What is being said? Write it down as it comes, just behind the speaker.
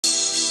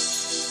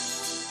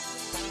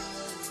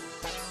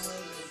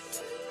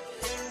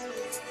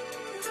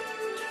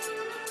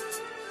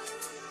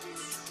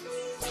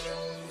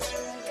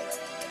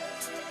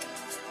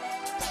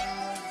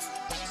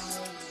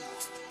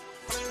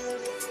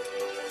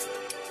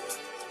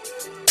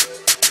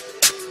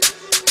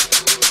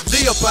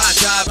They abide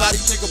by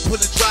these niggas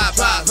pulling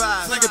drive-bys.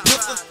 Slinging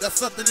pistols, that's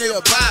something they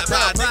abide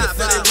by. Niggas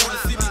say they wanna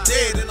see me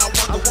dead, and I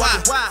wonder why.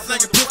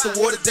 Slinging pistol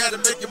water daddy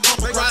make your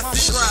mama cry.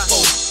 See it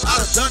before, I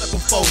done done it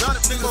before.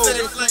 Niggas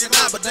say they slinging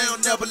out, but they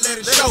don't never let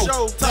it show.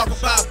 Talking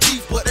about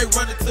beef, but they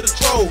running to the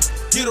troll.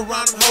 Get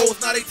around them hoes,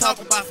 now they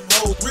talking about some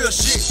hoes. Real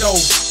shit though.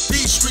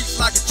 These streets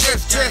like a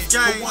chess game.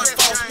 For one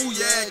false move,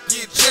 your ass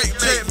get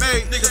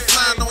checkmate. Niggas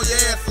flying on your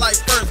ass like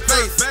first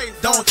base.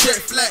 Don't check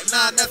flat,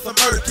 nah, that's a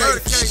murder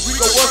case. We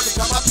go work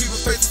and my people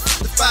face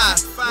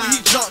 65. When he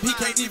jump, he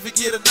can't even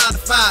get a 9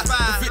 to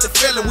 5. Fit the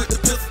fella with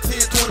the pistol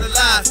 10, 20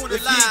 lives.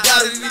 If you ain't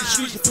got it in these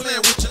streets, you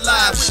playing with your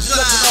lives.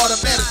 Nothing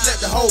automatic, let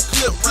the whole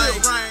clip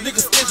ring.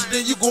 Niggas snitching,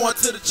 then you going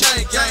to the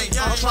chain gang.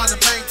 I'm trying to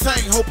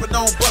maintain, hoping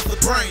on bust the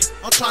brain.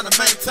 I'm trying to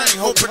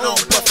maintain, hoping on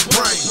bust the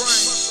brain.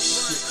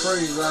 Shit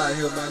crazy out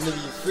here, my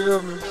nigga, you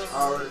feel me?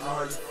 I already know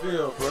how you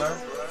feel, bruh.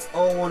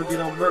 I don't wanna be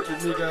no murder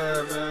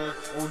nigga, man.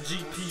 On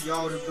GP,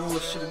 all the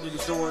bullshit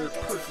niggas doing,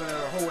 pussy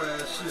ass, whole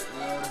ass shit,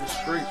 man. Nigga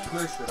straight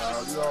pussy,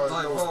 dog. You already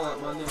like know.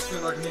 hard, my nigga.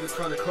 Feel like a nigga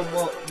trying to come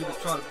up, niggas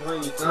trying to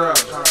bring you down.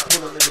 Trying to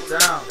pull a nigga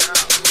down.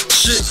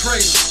 Shit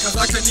crazy, cause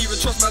I can't even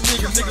trust my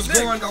niggas. Niggas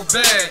going out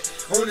bad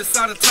on this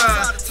side of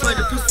town.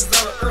 Slinging pistols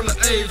out of early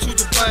age, who's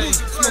to blame?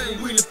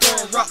 Smoking weed and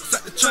throwing rocks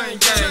at the chain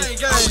gang.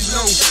 Always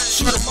know,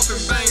 shoot them up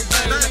and bang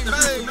bang. Let the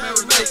people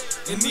marinate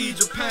and need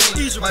your pain.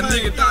 My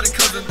nigga died and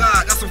cousin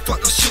died, that's some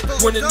fucked up shit.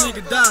 When a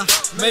nigga die,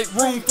 make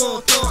room for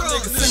a thug.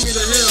 Nigga send me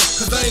to hell,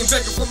 cause I ain't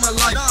begging for my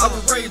life. I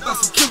was raised by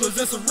some killers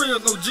and some real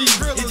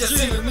OGs. It just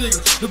seen a nigga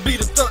to be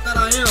the thug that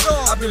I am.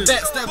 I've been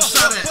backstabbed,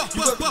 shot at.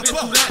 You ever been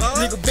through that?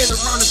 Nigga been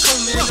around the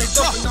corner and they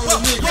dumping on the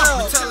nigga.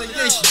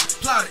 Retaliation,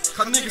 plotted,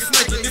 cause niggas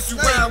snaking. If you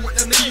ride with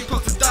that nigga, you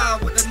supposed to die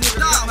with that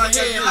nigga. Got my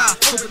head high,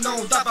 hoping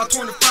on die by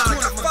 25.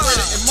 Got my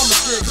credit and mama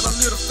scared cause I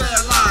live a fair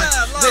life.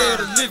 Dead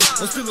to live,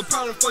 I'm still a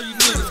problem for you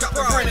niggas. Got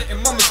my credit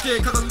and mama scared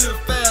cause I live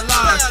a fair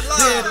life.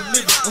 Dead to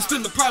live, I'm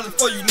still a problem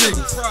for you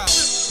niggas.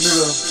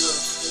 Nigga,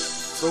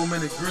 so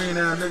many green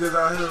ass niggas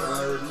out here.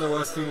 I already know,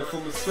 I seen it for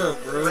myself,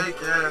 bro.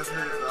 Fake ass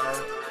niggas,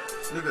 dog.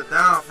 Nigga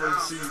down for you,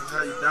 see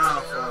how you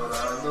down for, dog.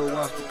 I know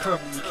watch the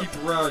company you keep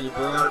around you,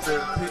 bro. You gotta be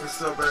able to pick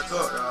yourself back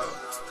up, dog.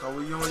 Cause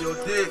when you on your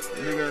dick,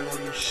 nigga ain't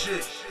gonna do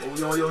shit. When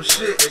we on your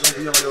shit, they gonna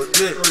be on your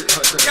dick.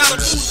 You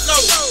gotta move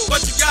slow,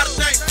 but you gotta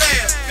think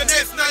fast. Cause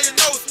next now you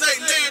know snake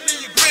laying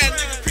in your grand,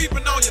 nigga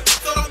creeping on you.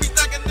 So don't be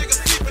thinking niggas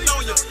sleeping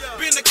on you.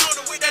 Been the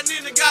corner with that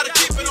nigga, gotta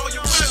keep it on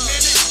you. 1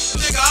 minute,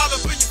 nigga all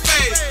up in your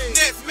face.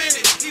 Next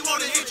minute, he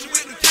wanna hit you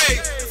with the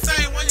cage. The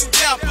same when you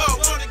dap up,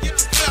 wanna get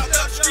you clapped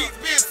up. Streets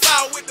being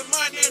sour with the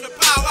money and the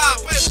power.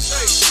 I'll pay the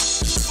state.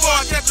 Before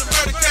I catch a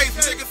murder case,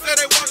 niggas say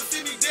they wanna see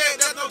me dead,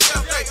 that's no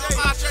death date.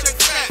 My check is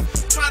fat,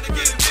 trying to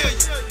get a million.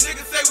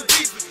 Niggas say we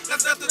beefing,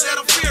 that's nothing that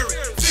I'm fearing.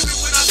 See me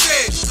when I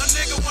said, a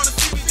nigga wanna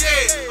see me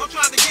dead. I'm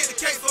trying to get the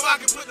case so I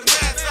can put the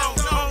mask on.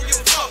 I don't give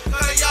a fuck,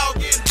 cause they all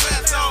getting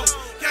blast on.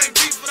 Can't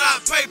beef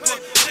without paper,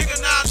 nigga,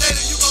 now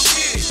later you gon'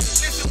 get it.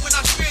 Listen when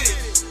I spit it,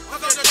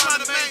 cause I'm just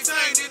trying to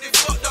maintain in this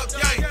fucked up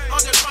game.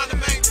 I'm just trying to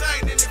maintain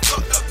in this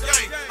fucked up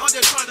game. I'm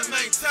just trying to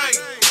maintain.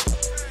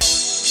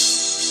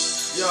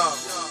 Yeah,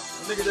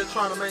 nigga just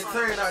trying to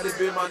maintain out there,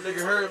 bitch, my nigga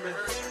heard me.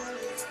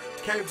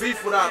 Can't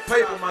beef without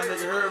paper, my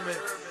nigga heard me.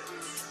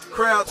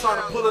 Crowd trying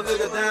to pull a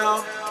nigga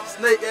down.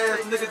 Snake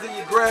ass niggas in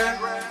your grab.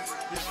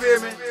 You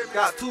feel me?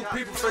 Got 2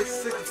 people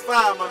facing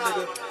 65, my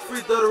nigga.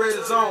 Free Dirty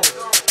Rated Zone.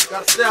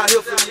 Gotta stay out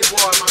here for these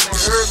boys, my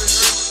nigga heard me.